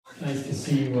Nice to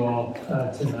see you all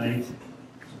tonight.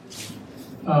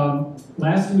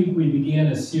 Last week we began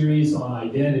a series on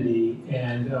identity,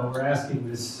 and we're asking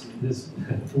this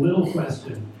little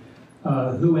question,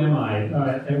 who am I?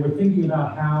 And we're thinking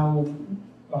about how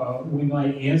we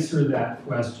might answer that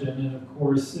question. And of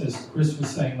course, as Chris was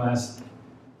saying last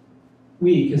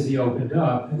week as he opened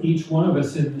up, each one of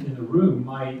us in the room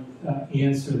might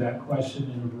answer that question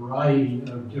in a variety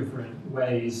of different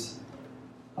ways.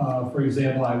 For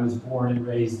example, I was born and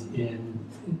raised in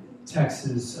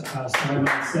Texas, so I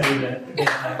might say that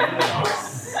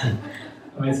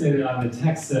I'm a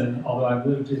Texan, although I've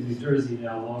lived in New Jersey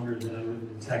now longer than I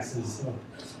lived in Texas. So,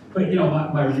 but you know,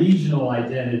 my regional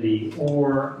identity,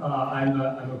 or I'm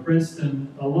a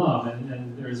Princeton alum,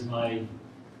 and there's my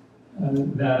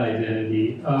that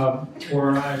identity,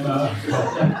 or I'm a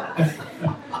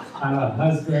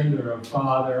husband or a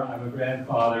father, I'm a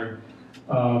grandfather.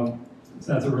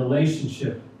 So that's a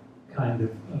relationship kind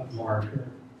of marker.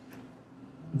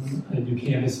 I do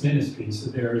campus ministry, so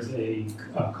there's a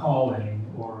calling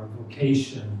or a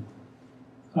vocation.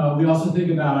 We also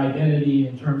think about identity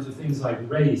in terms of things like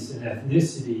race and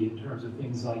ethnicity, in terms of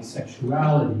things like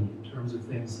sexuality, in terms of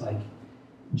things like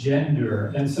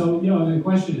gender. And so, you know, the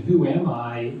question of who am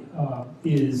I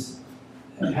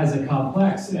has a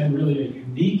complex and really a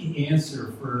unique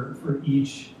answer for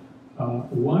each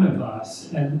one of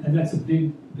us, and that's a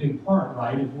big part,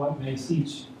 right, of what makes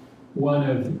each one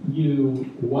of you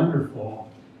wonderful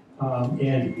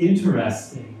and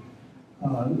interesting,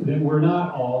 that we're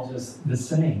not all just the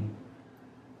same.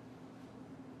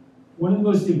 One of the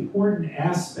most important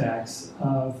aspects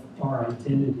of our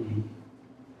identity,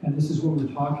 and this is what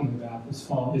we're talking about this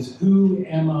fall, is who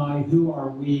am I, who are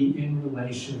we in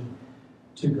relation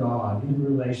to God, in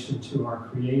relation to our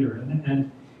Creator.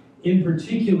 And in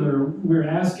particular, we're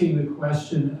asking the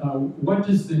question, what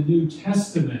does the New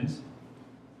Testament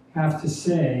have to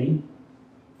say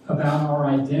about our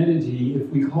identity? If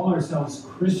we call ourselves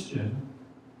Christian,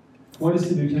 what does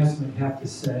the New Testament have to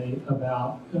say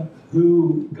about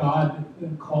who God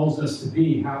calls us to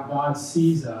be, how God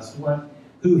sees us,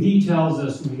 who He tells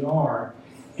us we are,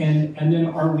 and then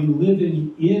are we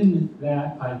living in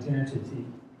that identity?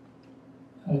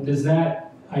 Does that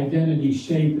identity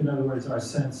shape, in other words, our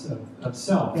sense of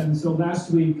self? And so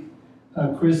last week,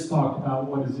 Chris talked about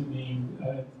what does it mean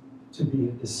to be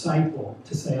a disciple,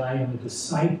 to say I am a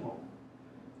disciple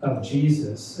of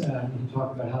Jesus. And he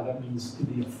talked about how that means to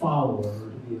be a follower, or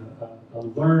to be a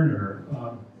learner,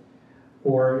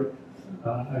 or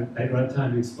I don't have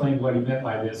time to explain what he meant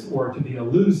by this, or to be a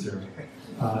loser.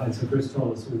 And so Chris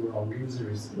told us we were all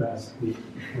losers last week,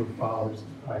 we were followers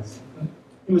of Christ.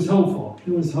 It was hopeful.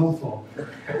 It was hopeful.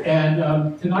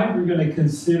 And tonight we're going to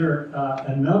consider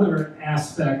another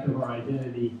aspect of our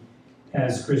identity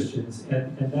as Christians,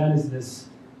 and that is this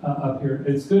up here.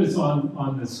 It's good it's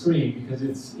on the screen because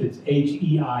it's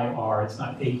H-E-I-R. It's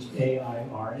not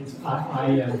H-A-I-R. It's I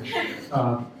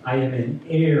am an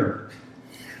heir.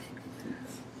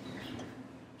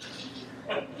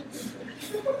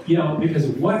 You know, because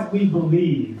what we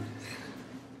believe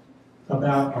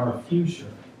about our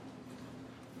future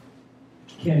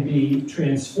can be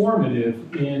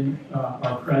transformative in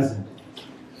our present.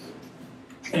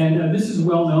 And this is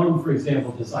well known, for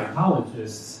example, to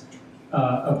psychologists.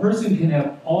 A person can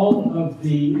have all of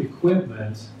the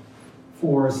equipment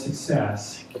for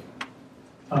success.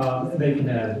 They can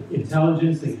have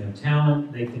intelligence, they can have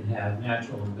talent, they can have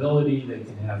natural ability, they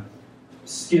can have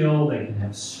skill, they can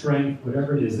have strength,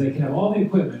 whatever it is. They can have all the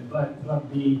equipment,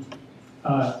 but be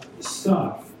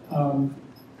stuck.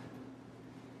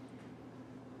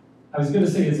 I was going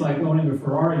to say it's like owning a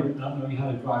Ferrari but not knowing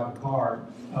how to drive a car.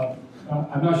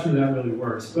 I'm not sure that really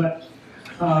works. But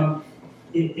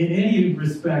in any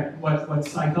respect, what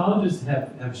psychologists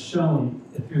have shown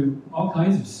through all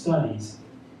kinds of studies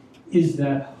is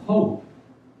that hope,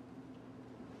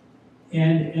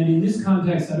 and in this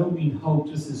context, I don't mean hope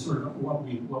just as sort of what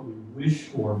we wish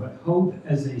for, but hope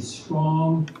as a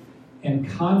strong and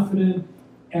confident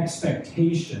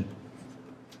expectation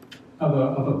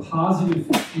of a positive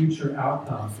future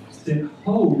outcome. That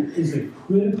hope is a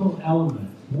critical element,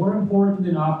 more important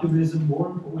than optimism,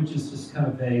 which is just kind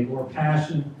of vague, or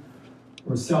passion,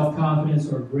 or self-confidence,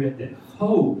 or grit. That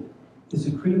hope is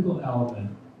a critical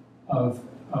element of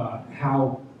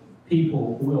how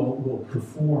people will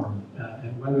perform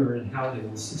and whether and how they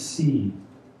will succeed.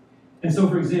 And so,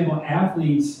 for example,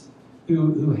 athletes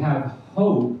who have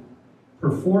hope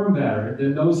perform better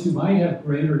than those who might have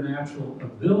greater natural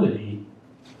ability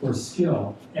or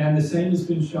skill. And the same has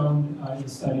been shown in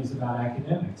studies about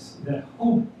academics, that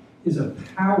hope is a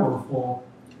powerful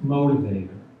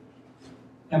motivator.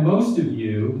 And most of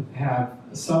you have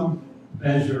some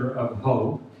measure of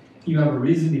hope. You have a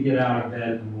reason to get out of bed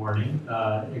in the morning.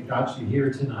 It got you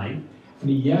here tonight. I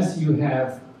mean, yes, you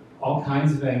have all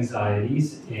kinds of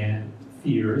anxieties and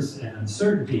fears and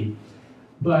uncertainty,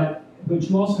 but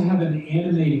you also have an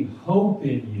animating hope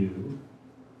in you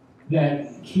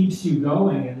that keeps you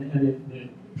going and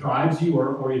it drives you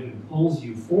or even pulls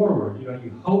you forward. You know,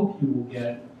 you hope you will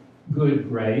get good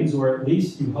grades, or at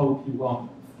least you hope you won't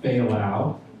fail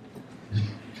out.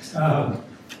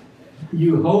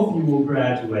 You hope you will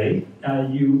graduate.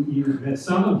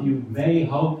 Some of you may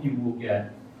hope you will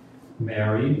get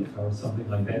married or something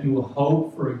like that. You will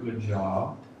hope for a good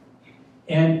job.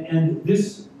 And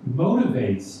this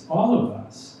motivates all of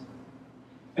us.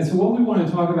 And so what we want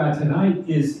to talk about tonight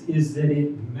is that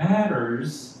it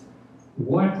matters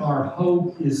what our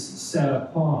hope is set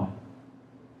upon.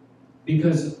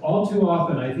 Because all too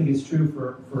often, I think it's true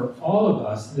for all of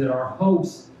us, that our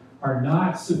hopes are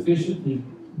not sufficiently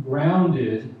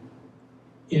grounded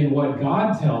in what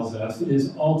God tells us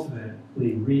is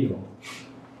ultimately real.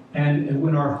 And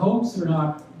when our hopes are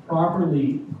not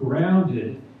properly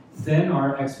grounded, then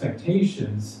our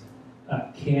expectations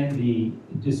can be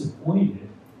disappointed.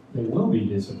 They will be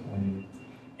disappointed.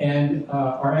 And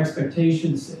our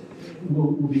expectations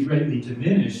will be greatly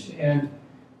diminished. And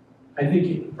I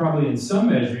think probably in some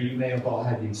measure you may have all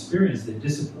had the experience that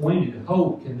disappointed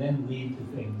hope can then lead to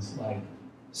things like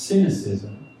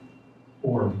cynicism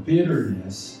or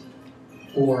bitterness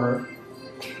or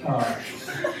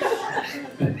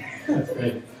that's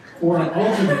right, or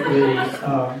ultimately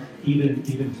even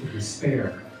to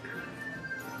despair.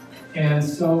 And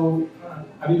so,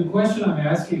 I mean, the question I'm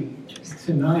asking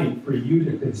tonight for you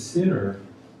to consider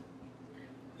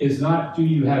is not, do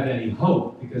you have any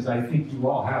hope? Because I think you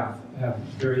all have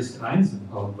various kinds of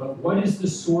hope, but what is the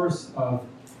source of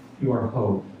your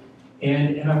hope?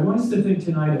 And I want us to think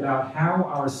tonight about how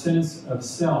our sense of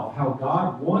self, how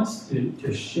God wants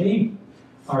to shape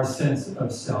our sense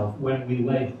of self when we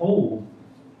lay hold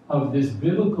of this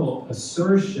biblical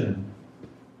assertion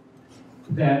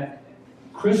that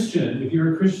Christian, if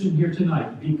you're a Christian here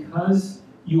tonight, because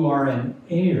you are an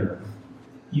heir,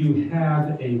 you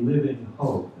have a living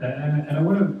hope. And I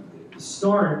want to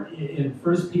start in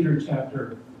 1 Peter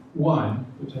chapter 1,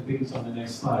 which I think is on the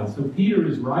next slide. So Peter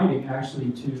is writing actually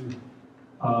to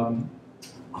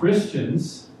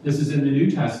Christians. This is in the New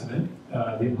Testament,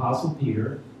 the Apostle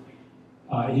Peter.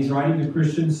 He's writing to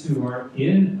Christians who are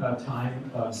in a time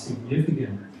of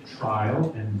significant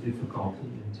trial and difficulty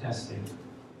and testing.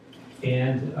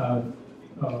 And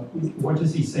what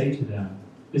does he say to them?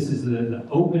 This is the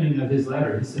opening of his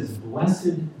letter. He says,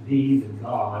 "Blessed be the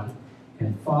God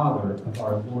and Father of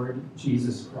our Lord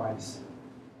Jesus Christ.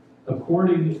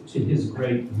 According to his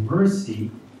great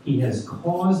mercy, he has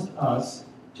caused us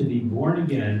to be born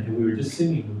again," and we were just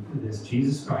singing this,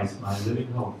 "Jesus Christ, my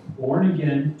living hope," born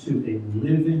again to a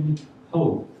living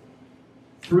hope.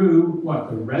 Through what?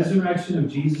 The resurrection of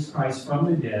Jesus Christ from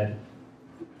the dead.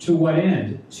 To what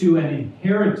end? To an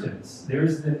inheritance.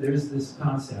 There's this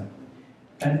concept.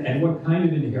 And what kind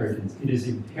of inheritance? It is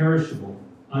imperishable,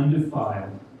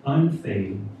 undefiled,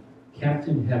 unfading, kept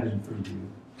in heaven for you,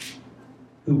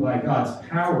 who by God's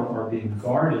power are being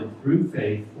guarded through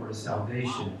faith for a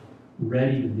salvation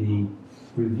ready to be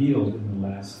revealed in the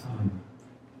last time.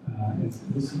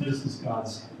 This is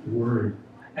God's word.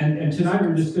 And tonight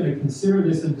we're just going to consider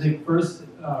this and think first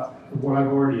what I've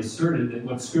already asserted, that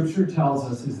what Scripture tells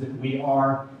us is that we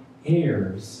are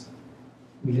heirs.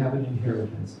 We have an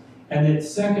inheritance. And that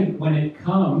second, when it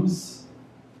comes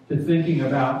to thinking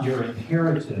about your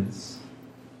inheritance,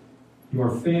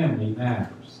 your family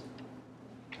matters.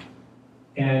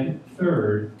 And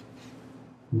third,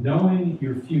 knowing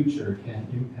your future can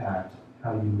impact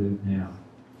how you live now.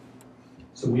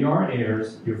 So we are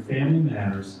heirs, your family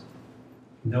matters,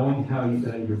 knowing how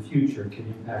your future can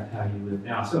impact how you live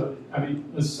now. So, I mean,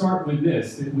 let's start with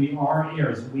this, that we are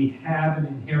heirs, we have an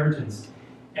inheritance.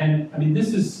 And, I mean,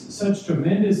 this is such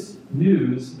tremendous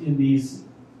news in these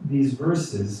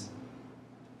verses.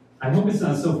 I hope it's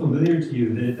not so familiar to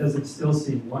you that it doesn't still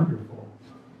seem wonderful.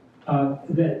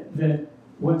 That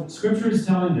what Scripture is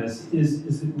telling us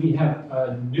is that we have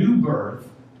a new birth,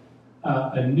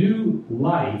 a new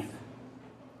life,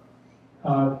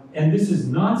 and this is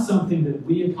not something that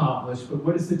we accomplish, but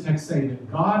what does the text say? That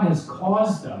God has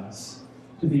caused us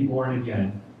to be born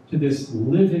again to this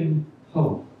living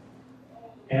hope.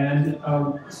 And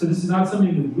so this is not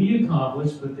something that we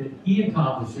accomplish, but that he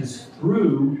accomplishes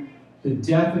through the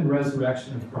death and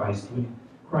resurrection of Christ. When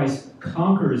Christ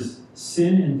conquers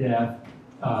sin and death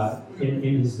in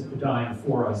his dying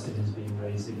for us and his being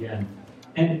raised again.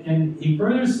 And he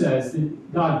further says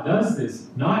that God does this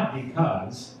not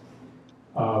because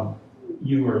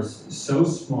you are so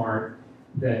smart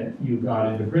that you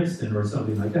got into Princeton or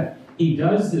something like that. He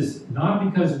does this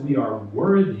not because we are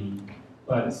worthy,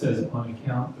 but it says on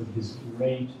account of his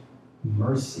great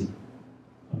mercy.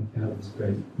 On account of his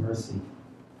great mercy.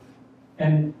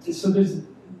 And so this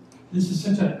is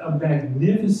such a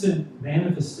magnificent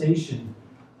manifestation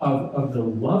of the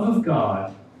love of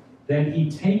God, that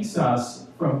he takes us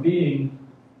from being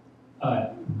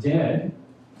dead.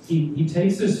 He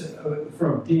takes us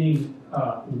from being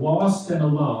lost and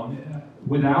alone,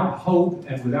 without hope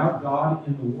and without God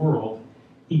in the world.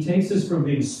 He takes us from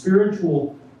being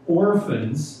spiritual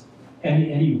orphans, and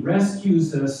he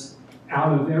rescues us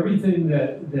out of everything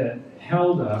that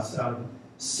held us, out of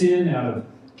sin, out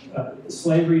of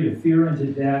slavery to fear and to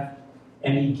death,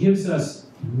 and he gives us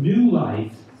new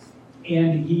life,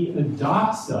 and he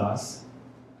adopts us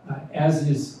as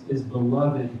his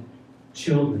beloved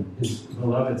children, his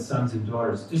beloved sons and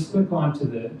daughters. Just click on to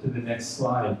the next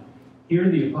slide. Here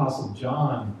the Apostle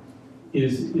John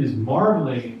is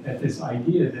marveling at this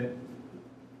idea that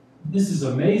this is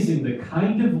amazing, the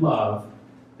kind of love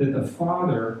that the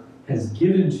Father has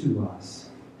given to us.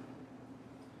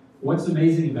 What's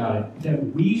amazing about it?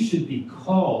 That we should be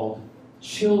called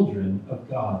children of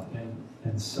God,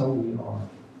 and so we are.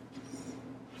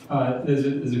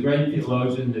 There's a great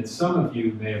theologian that some of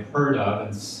you may have heard of,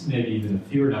 and maybe even a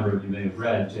fewer number of you may have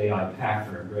read, J.I.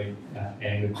 Packer, a great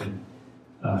Anglican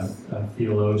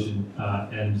theologian,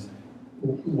 and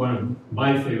one of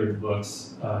my favorite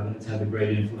books that's had a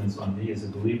great influence on me as a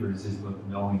believer is his book,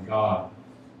 Knowing God.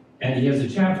 And he has a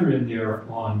chapter in there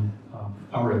on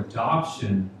our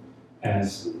adoption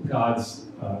as God's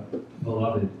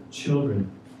beloved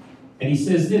children. And he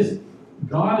says this: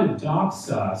 God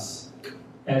adopts us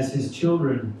as his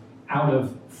children out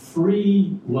of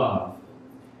free love,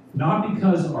 not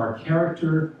because our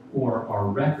character or our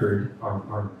record,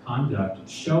 our conduct,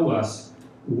 show us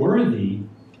worthy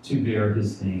to bear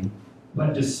his name,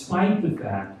 but despite the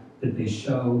fact that they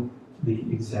show the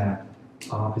exact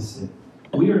opposite.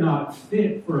 We are not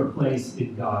fit for a place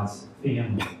in God's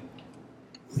family.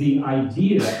 The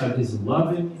idea of his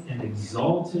loving and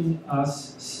exalting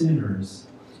us sinners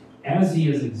as he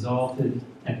is exalted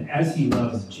and as he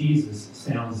loves Jesus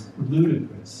sounds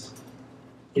ludicrous.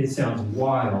 It sounds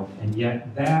wild, and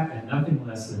yet that and nothing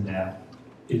less than that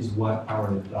is what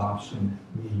our adoption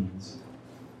means.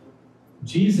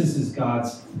 Jesus is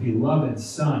God's beloved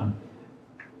Son.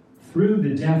 Through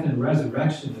the death and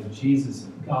resurrection of Jesus,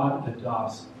 God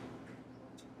adopts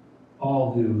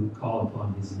all who call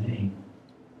upon his name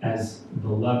as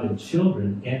beloved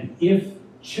children. And if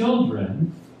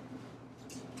children,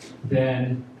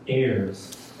 then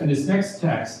heirs. And this next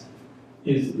text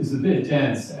is a bit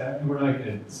dense, and we're not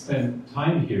going to spend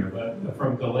time here, but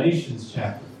from Galatians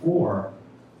chapter 4,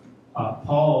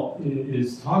 Paul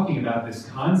is talking about this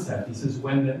concept. He says,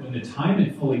 when the time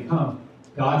had fully come,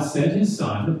 God sent his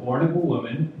Son, born of a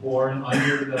woman, born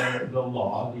under the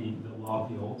law, the law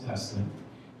of the Old Testament.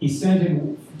 He sent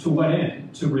him to what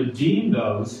end? To redeem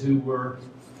those who were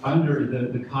under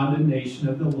the condemnation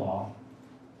of the law.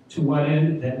 To what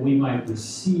end? That we might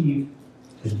receive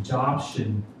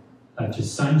adoption to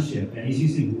sonship. And he's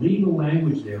using legal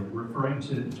language there, referring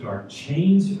to our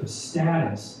change of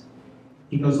status.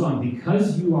 He goes on,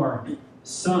 because you are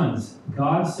sons,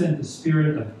 God sent the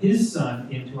Spirit of his Son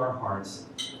into our hearts,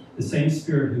 the same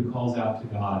Spirit who calls out to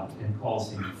God and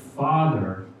calls him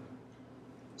Father.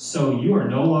 So you are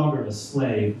no longer a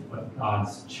slave, but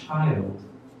God's child.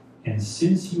 And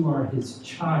since you are his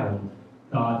child,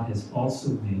 God has also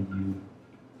made you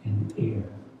an heir.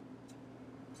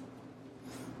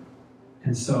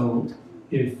 And so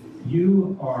if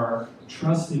you are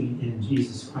trusting in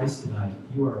Jesus Christ tonight,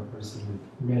 you are a person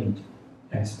with great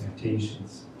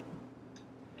expectations.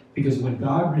 Because when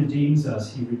God redeems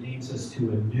us, he redeems us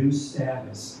to a new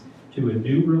status, to a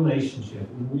new relationship.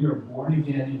 When we are born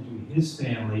again into his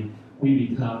family, we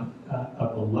become a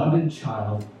beloved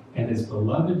child, and as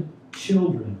beloved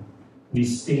children, we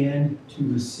stand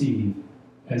to receive,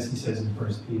 as he says in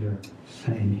 1 Peter,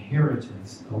 an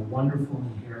inheritance, a wonderful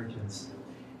inheritance.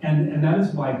 And that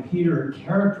is why Peter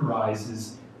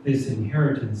characterizes this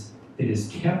inheritance that is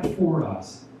kept for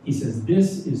us. He says,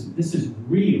 this is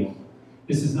real.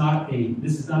 This is not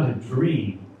a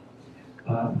dream.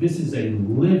 This is a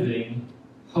living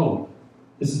hope.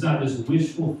 This is not just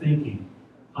wishful thinking.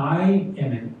 I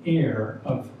am an heir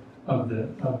of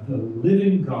the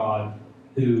living God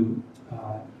who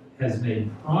has made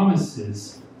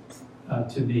promises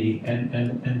to me,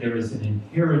 and there is an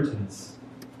inheritance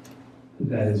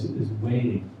that is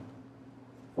waiting.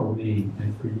 for me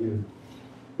and for you.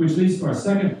 Which leads to our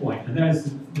second point, and that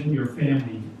is that your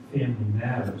family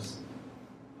matters.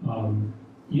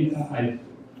 I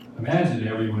imagine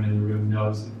everyone in the room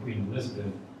knows that Queen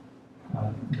Elizabeth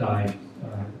died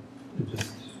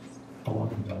just how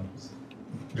long ago?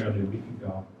 Barely a week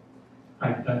ago.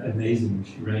 Amazing.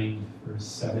 She reigned for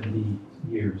 70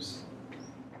 years.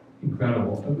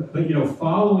 Incredible. But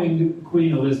following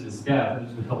Queen Elizabeth's death,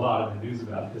 there's been a lot of news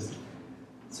about this.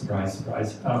 Surprise,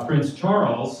 surprise. Prince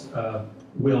Charles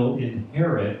will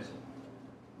inherit,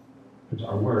 there's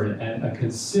our word, a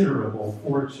considerable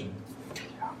fortune,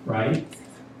 right?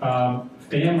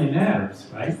 Family matters,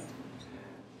 right?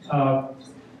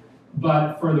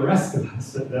 But for the rest of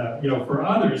us, for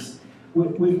others,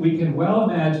 we can well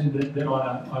imagine that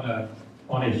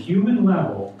on a human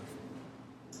level,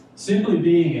 simply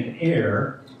being an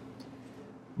heir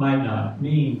might not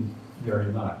mean very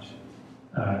much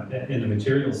in the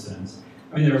material sense.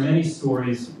 I mean, there are many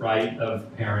stories, right,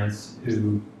 of parents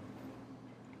who,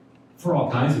 for all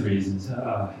kinds of reasons,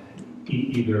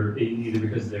 either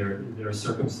because their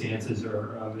circumstances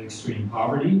are of extreme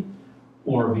poverty,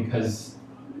 or because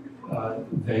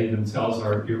they themselves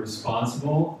are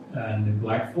irresponsible and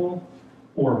neglectful,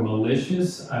 or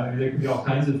malicious. I mean, there could be all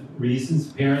kinds of reasons.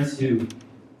 Parents who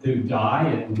die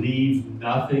and leave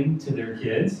nothing to their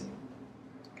kids.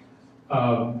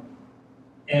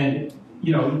 And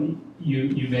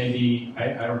you may be,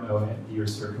 I don't know your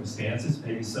circumstances,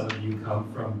 maybe some of you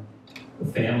come from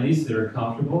families that are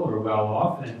comfortable or well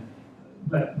off,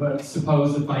 but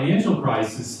suppose a financial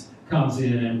crisis comes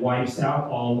in and wipes out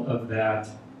all of that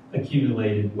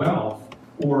accumulated wealth,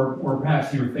 or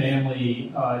perhaps your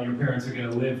family, your parents are going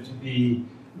to live to be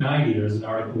 90. There's an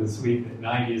article this week that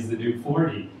 90 is the new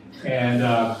 40, and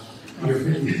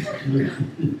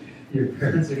your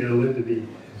parents are going to live to be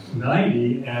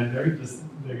 90, and they're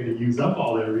going to use up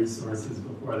all their resources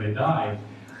before they die.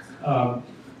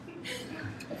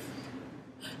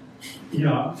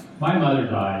 My mother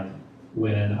died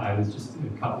when I was just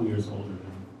a couple years older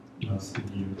than most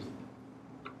of you.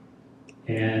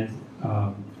 And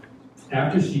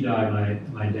after she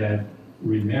died, my dad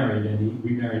remarried, and he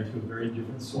remarried to a very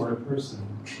different sort of person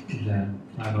than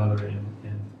my mother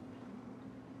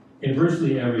in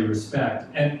virtually every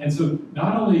respect. And so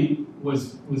not only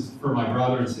was for my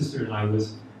brother and sister and I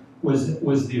was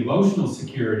the emotional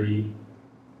security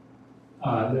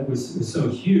that was so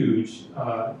huge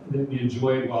that we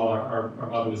enjoyed while our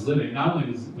mother was living. Not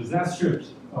only was that stripped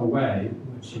away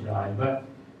when she died,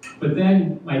 but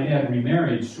then my dad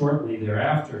remarried shortly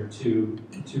thereafter to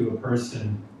a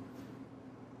person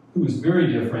who was very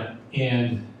different,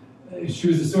 and she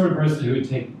was the sort of person who would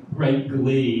take great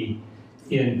glee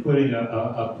in putting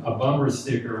a bumper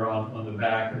sticker on the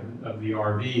back of the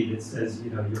RV that says,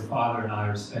 your father and I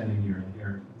are spending your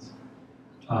inheritance.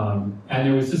 And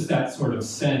there was just that sort of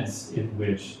sense in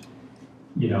which,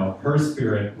 her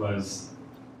spirit was,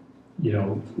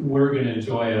 we're going to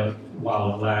enjoy it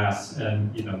while it lasts,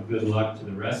 and, good luck to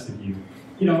the rest of you.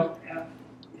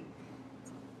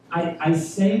 I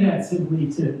say that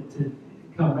simply to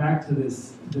come back to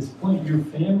this point. Your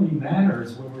family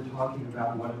matters when we're talking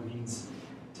about what it means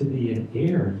to be an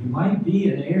heir. You might be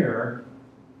an heir,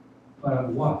 but of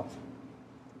what?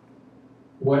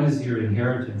 What is your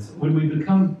inheritance? When we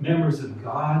become members of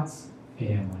God's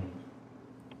family,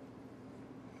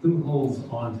 who holds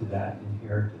on to that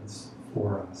inheritance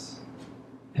for us?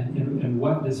 And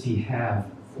what does he have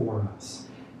for us?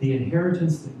 The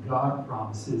inheritance that God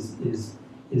promises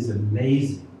is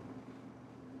amazing.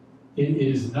 It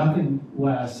is nothing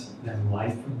less than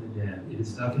life from the dead. It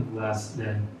is nothing less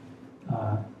than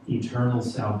eternal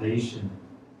salvation,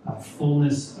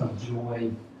 fullness of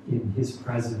joy in his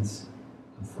presence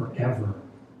forever.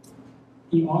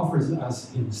 He offers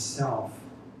us himself.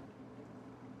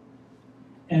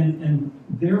 And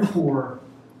therefore,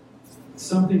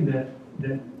 something that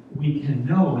we can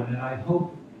know, and that I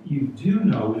hope you do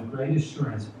know with great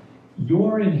assurance,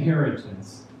 your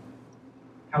inheritance,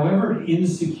 however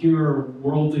insecure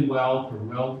worldly wealth or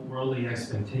worldly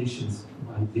expectations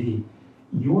might be,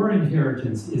 your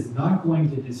inheritance is not going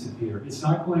to disappear. It's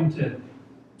not going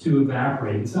to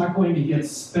evaporate. It's not going to get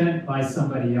spent by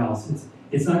somebody else.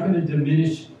 It's not going to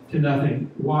diminish to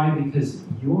nothing. Why? Because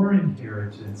your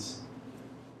inheritance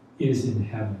is in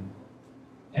heaven,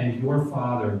 and your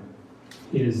Father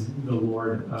is the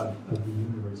Lord of the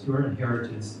universe. Your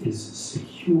inheritance is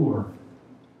secure.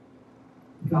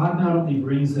 God not only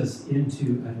brings us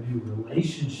into a new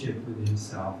relationship with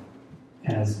himself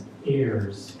as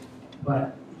heirs,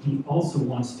 but he also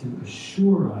wants to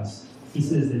assure us. He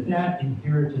says that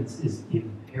inheritance is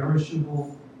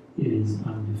imperishable, it is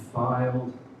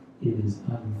undefiled, it is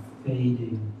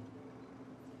unfading.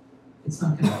 It's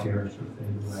not going to perish or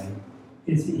fade away.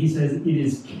 He says it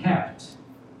is kept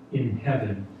in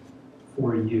heaven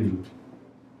for you,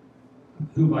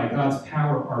 who by God's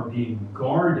power are being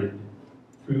guarded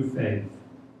through faith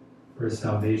for a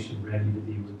salvation ready to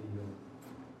be revealed.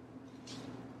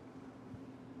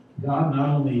 God not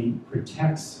only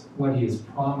protects what he has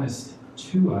promised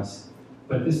to us,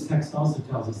 but this text also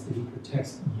tells us that he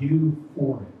protects you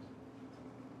for it.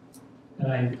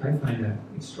 And I find that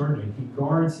extraordinary. He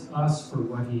guards us for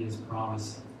what he has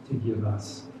promised to give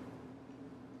us.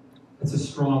 That's a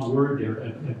strong word there.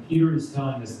 And Peter is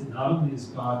telling us that not only is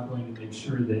God going to make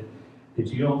sure that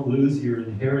you don't lose your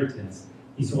inheritance,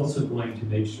 he's also going to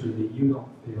make sure that you don't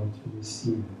fail to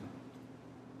receive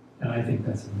it. And I think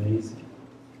that's amazing.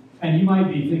 And you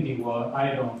might be thinking, well,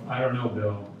 I don't know,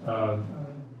 Bill,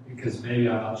 because maybe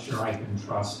I'm not sure I can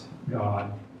trust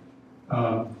God.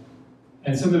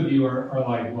 And some of you are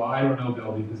like, well, I don't know,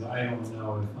 Bill, because I don't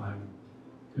know if I'm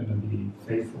going to be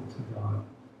faithful to God.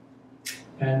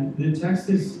 And the text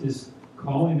is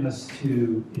calling us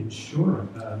to ensure,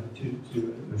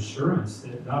 to assurance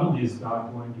that not only is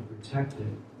God going to protect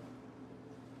it,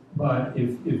 but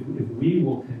if we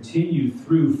will continue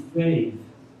through faith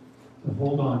to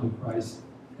hold on to Christ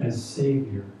as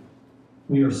Savior,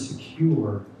 we are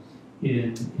secure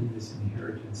in this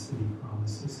inheritance that he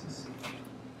promises us.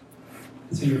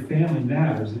 And so your family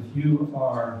matters. If you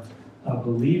are a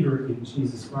believer in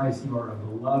Jesus Christ, you are a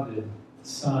beloved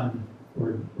son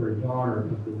or daughter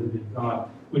of the living God.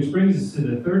 Which brings us to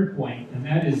the third point, and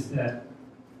that is that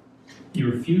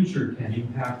your future can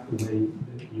impact the way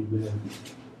that you live.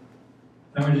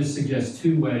 I want to just suggest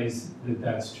two ways that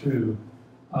that's true.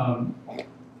 I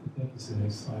think it's the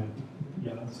next slide.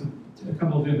 Yeah, so a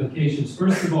couple of implications.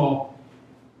 First of all,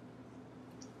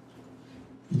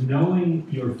 knowing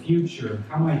your future,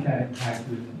 how might that impact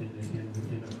you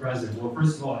in the present? Well,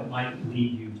 first of all, it might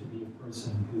lead you to be a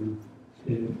person who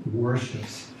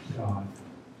worships God.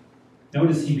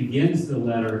 Notice he begins the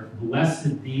letter,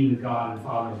 "Blessed be the God and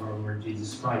Father of our Lord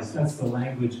Jesus Christ." That's the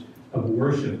language of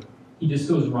worship. He just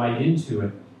goes right into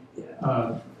it.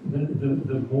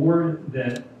 The more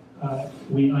that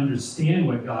we understand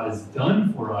what God has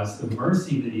done for us, the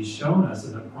mercy that he's shown us,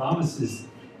 and the promises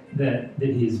that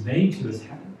he has made to us,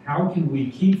 how can we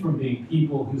keep from being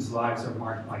people whose lives are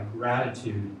marked by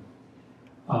gratitude,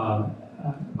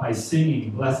 by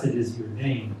singing, "Blessed is your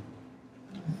name"?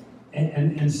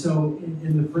 And so,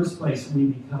 in the first place, we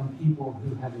become people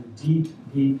who have a deep,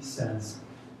 deep sense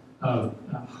of,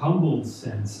 a humbled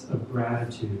sense of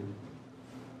gratitude.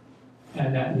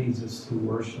 And that leads us to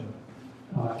worship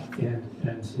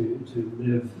and to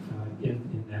live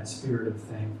in that spirit of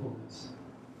thankfulness.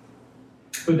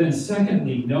 But then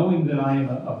secondly, knowing that I am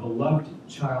a beloved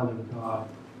child of God,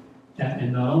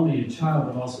 and not only a child,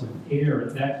 but also an heir,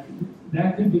 that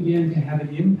could begin to have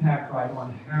an impact, right,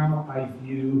 on how I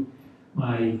view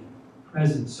my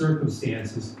present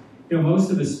circumstances. You know,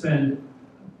 most of us spend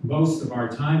most of our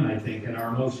time, I think, and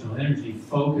our emotional energy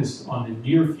focused on the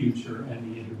near future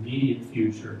and the intermediate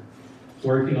future,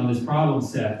 working on this problem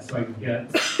set so I can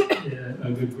get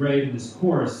a good grade in this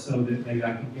course so that maybe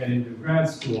I can get into grad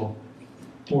school.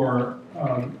 Or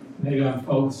maybe I'm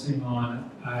focusing on,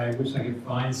 I wish I could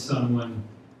find someone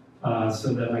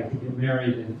so that I could get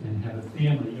married and have a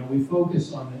family. You know, we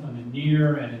focus on the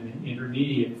near and in the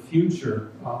intermediate future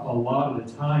a lot of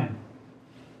the time.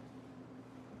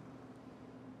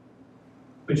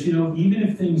 But you know, even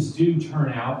if things do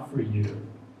turn out for you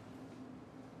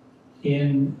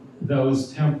in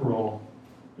those temporal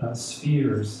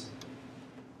spheres,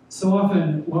 so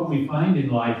often what we find in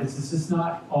life is this is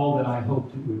not all that I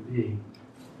hoped it would be.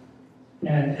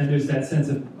 And there's that sense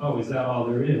of, oh, is that all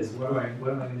there is? What am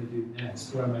I going to do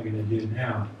next? What am I going to do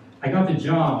now? I got the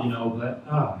job, you know, but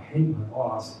I hate my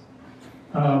boss.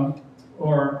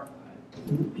 Or,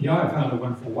 yeah, I found a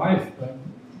wonderful wife,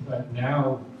 but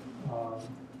now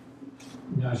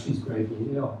she's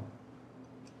gravely ill.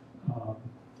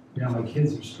 Now my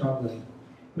kids are struggling.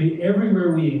 I mean,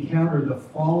 everywhere we encounter the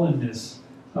fallenness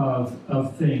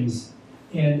of things,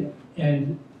 and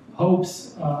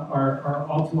hopes are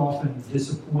all too often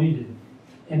disappointed,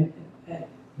 and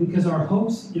because our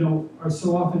hopes, you know, are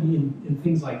so often in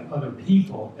things like other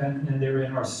people, and they're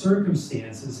in our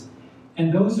circumstances,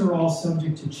 and those are all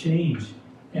subject to change,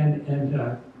 and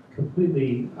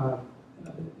completely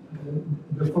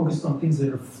they're focused on things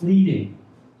that are fleeting.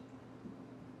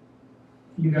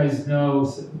 You guys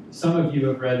know, some of you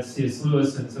have read C.S.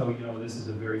 Lewis, and so you know this is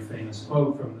a very famous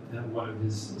quote from one of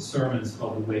his sermons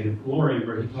called The Weight of Glory,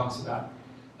 where he talks about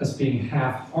us being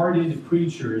half-hearted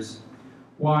preachers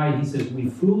Why? He says, we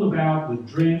fool about with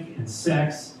drink and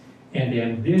sex and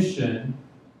ambition,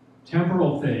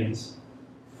 temporal things,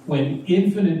 when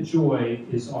infinite joy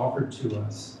is offered to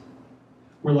us.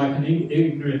 We're like an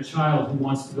ignorant child who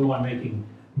wants to go on making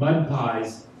mud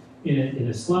pies in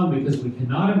a slum because we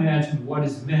cannot imagine what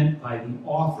is meant by the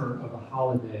offer of a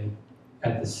holiday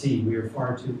at the sea. We are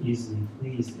far too easily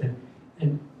pleased.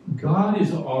 And God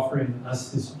is offering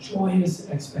us this joyous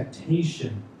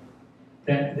expectation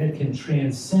that can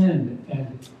transcend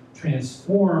and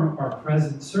transform our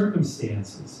present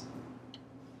circumstances.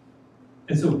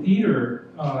 And so Peter,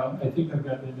 I think I've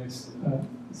got the next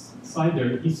slide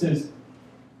there, he says,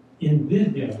 in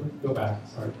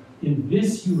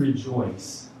this you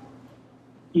rejoice,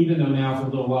 even though now for a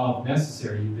little while, if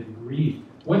necessary, you've been grieved.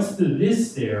 What's the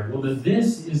this there? Well, the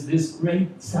this is this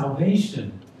great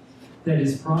salvation that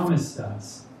is promised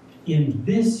us. In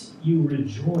this you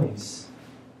rejoice.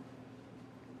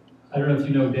 I don't know if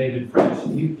you know David French.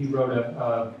 He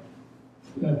wrote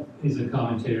he's a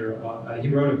commentator. He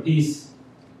wrote a piece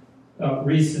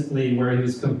recently where he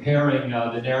was comparing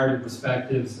the narrative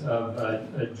perspectives of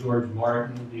George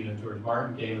Martin, George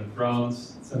Martin, Game of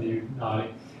Thrones, some of you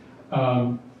nodding,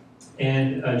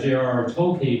 and J.R.R.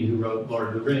 Tolkien, who wrote Lord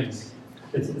of the Rings.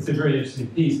 It's a very interesting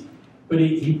piece. But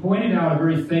he pointed out a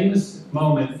very famous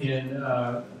moment in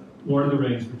Lord of the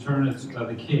Rings, Return of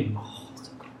the King,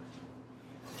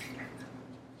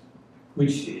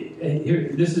 which, here,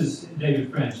 this is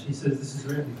David French. He says this is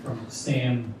written from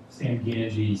Sam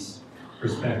Gange's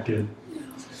perspective.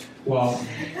 Well,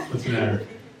 what's the matter?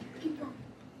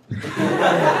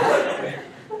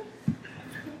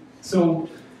 So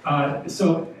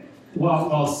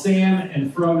while Sam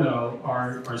and Frodo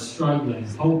are struggling,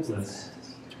 hopeless,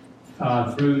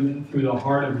 through the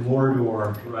heart of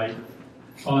Mordor, right,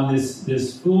 on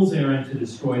this fool's errand to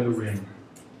destroy the ring.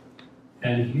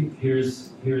 And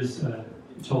here's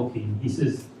Tolkien. He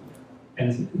says,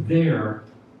 and there,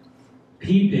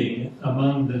 peeping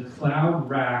among the cloud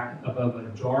rack above a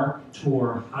dark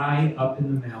tor high up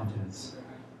in the mountains,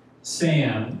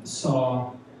 Sam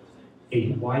saw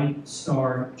a white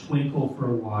star twinkle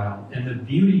for a while, and the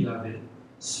beauty of it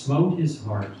smote his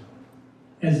heart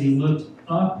as he looked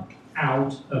up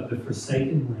out of the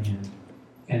forsaken land,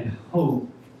 and hope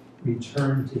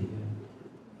returned to him.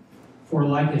 For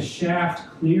like a shaft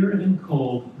clear and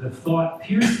cold, the thought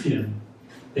pierced him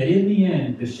that in the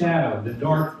end, the shadow, the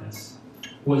darkness,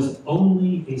 was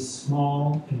only a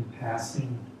small and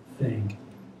passing thing.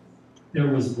 There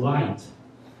was light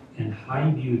and high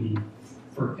beauty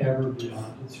forever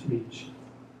beyond its reach.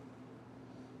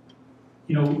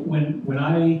 You know, when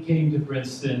I came to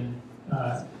Princeton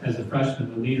as a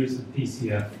freshman, the leaders of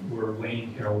PCF were Wayne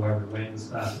and Carol Weber. Wayne was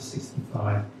class of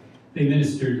 65. They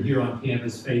ministered here on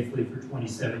campus faithfully for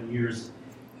 27 years.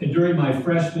 And during my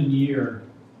freshman year,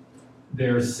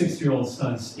 their 6-year-old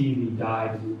son, Stevie,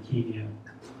 died of leukemia.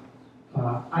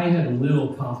 I had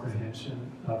little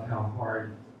comprehension of how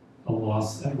hard a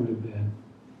loss that would have been.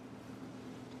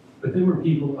 But they were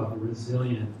people of a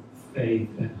resilient faith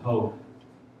and hope.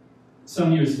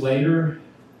 Some years later,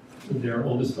 their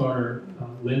oldest daughter,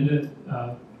 Linda,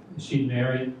 she'd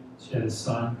married. She had a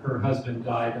son. Her husband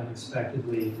died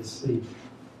unexpectedly in his sleep.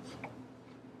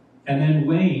 And then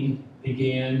Wayne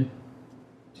began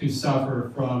to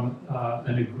suffer from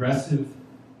an aggressive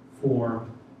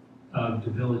form of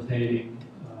debilitating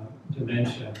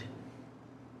dementia.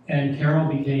 And Carol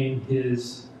became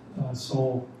his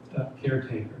sole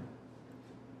caretaker.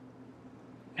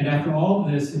 And after all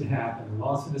of this had happened,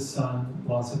 loss of a son,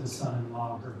 loss of a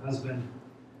son-in-law, her husband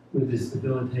with this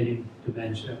debilitating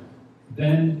dementia,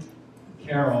 then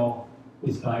Carol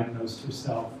was diagnosed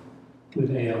herself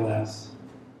with ALS,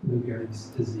 Lou Gehrig's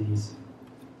disease.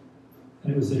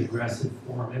 And it was an aggressive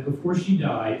form. And before she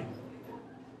died,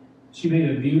 she made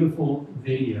a beautiful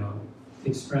video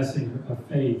expressing her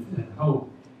faith and hope.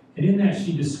 And in that,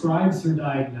 she describes her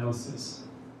diagnosis.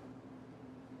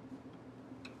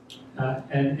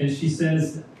 And she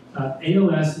says,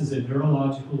 ALS is a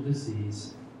neurological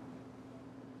disease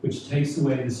which takes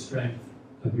away the strength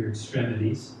of your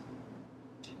extremities,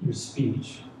 your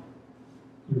speech,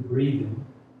 your breathing,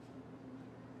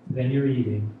 then your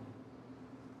eating,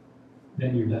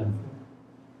 then you're done for.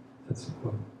 That's a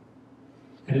quote.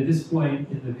 And at this point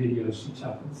in the video, she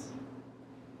chuckles,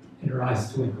 and her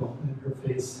eyes twinkle, and her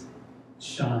face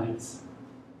shines.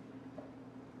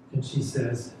 And she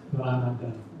says, but I'm not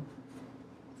done for.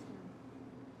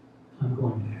 I'm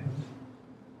going to heaven.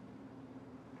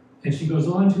 And she goes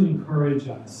on to encourage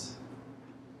us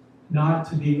not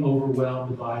to be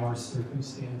overwhelmed by our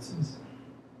circumstances,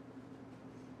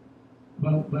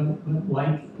 but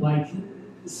like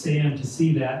Sam, to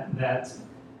see that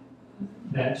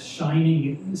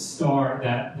shining star,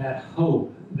 that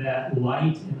hope, that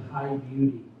light and high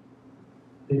beauty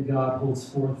that God holds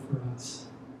forth for us,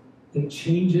 that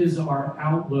changes our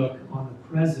outlook on the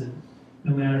present,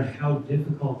 no matter how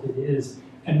difficult it is.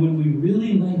 And when we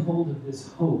really lay hold of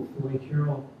this hope, the way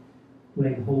Carol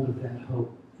laid hold of that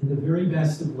hope, in the very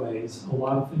best of ways, a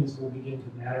lot of things will begin to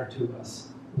matter to us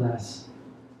less.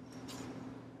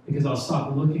 Because I'll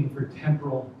stop looking for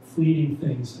temporal, fleeting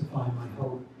things to find my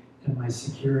hope and my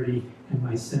security and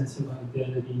my sense of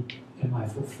identity and my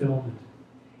fulfillment.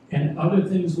 And other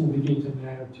things will begin to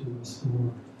matter to us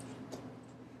more.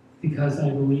 Because I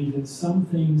believe that some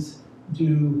things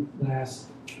do last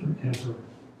forever.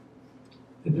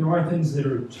 That there are things that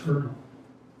are eternal.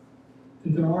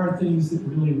 That there are things that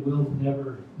really will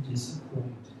never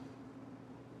disappoint.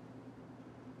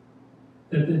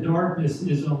 That the darkness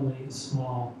is only a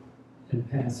small and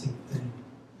passing thing.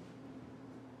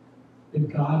 That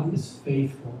God is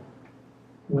faithful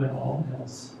when all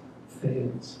else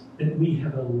fails. That we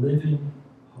have a living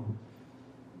hope.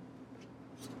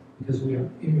 Because we are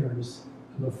heirs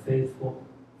of a faithful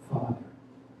Father.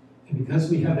 And because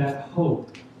we have that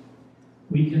hope,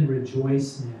 we can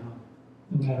rejoice now,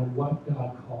 no matter what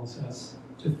God calls us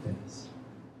to face.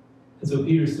 And so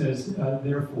Peter says,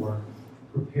 therefore,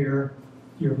 prepare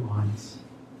your minds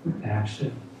for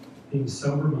action, being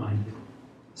sober-minded.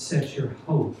 Set your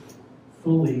hope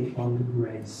fully on the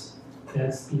grace.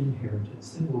 That's the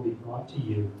inheritance that will be brought to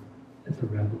you at the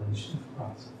revelation of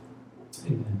Christ.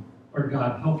 Amen. Lord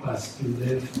God, help us to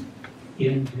live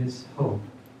in this hope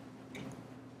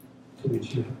to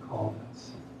which you have called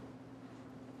us.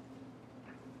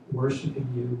 Worshiping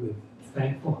you with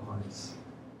thankful hearts,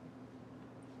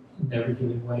 never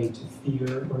giving way to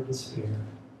fear or despair,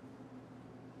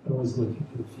 but always looking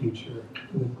to the future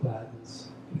with gladness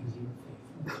because you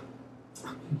are faithful.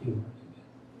 Thank you, Lord.